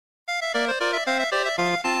I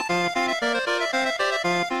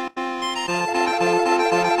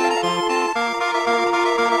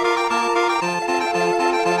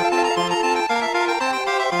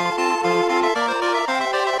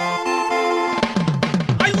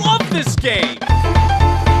love this game!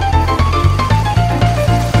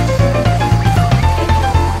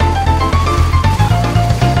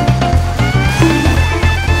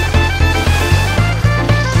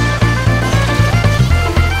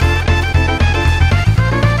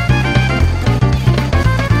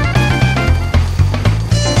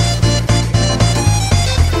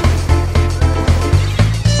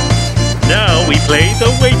 Now we play the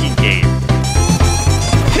waiting game.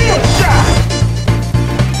 Heel shot!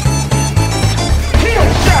 Heel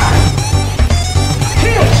shot!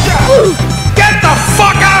 Heel shot! Get the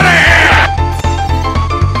fuck out of here!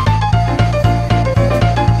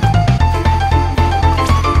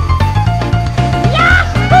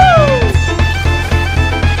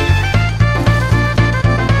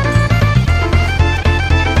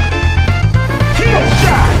 Heel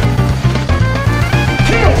shot!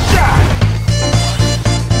 Heel shot!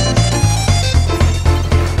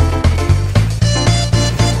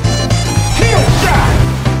 Heel shot!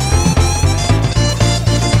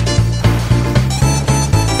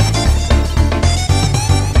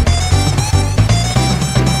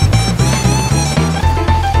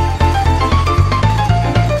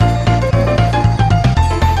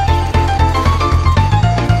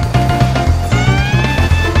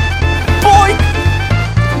 Boink!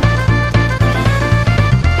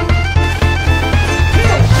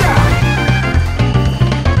 Heel shot!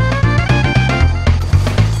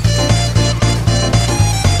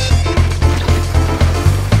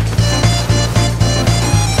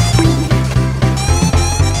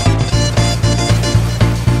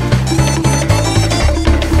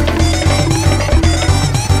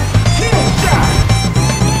 Heel shot!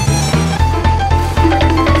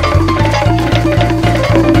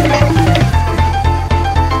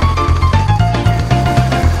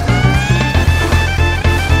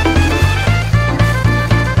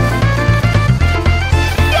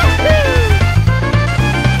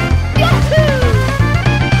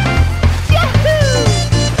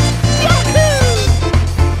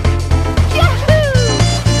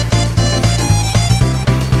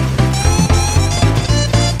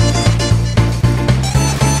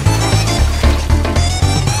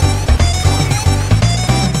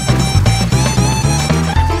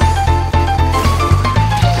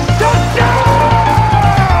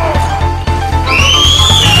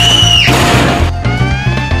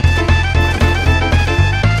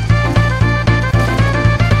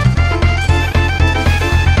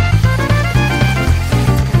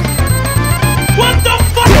 What the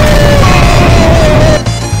fuck?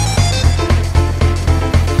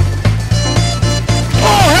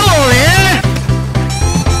 Oh, hello there!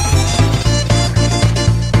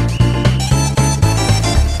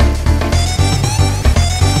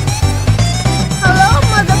 Hello,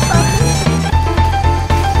 motherfucker.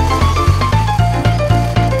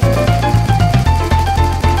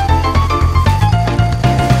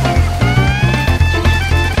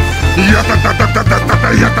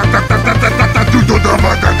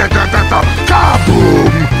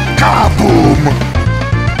 Kaboom! Kaboom!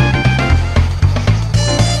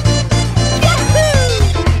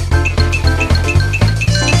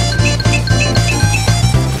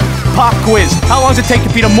 Pop quiz. How long does it take to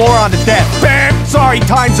beat a moron to death? Bam! Sorry,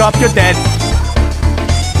 time's up. You're dead.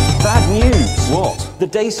 Bad news. What? The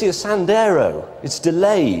Dacia Sandero. It's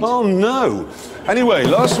delayed. Oh no! Anyway,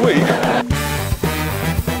 last week.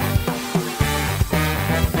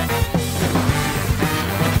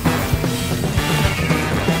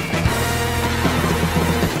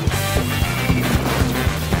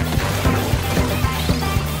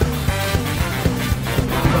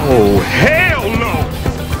 Oh, hell no!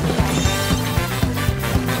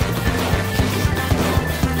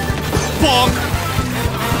 Bonk!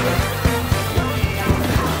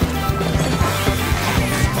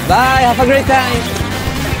 Bye, have a great time.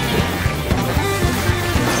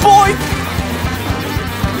 Boink!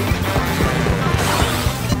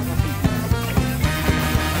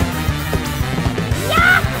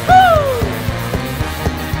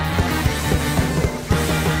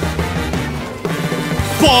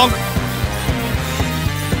 Bonk!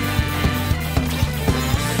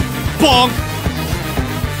 Bonk!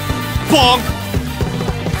 Bonk!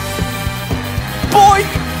 Boink!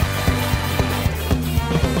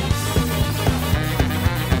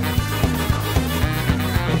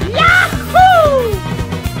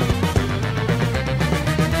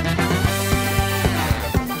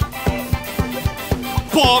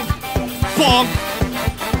 Bonk!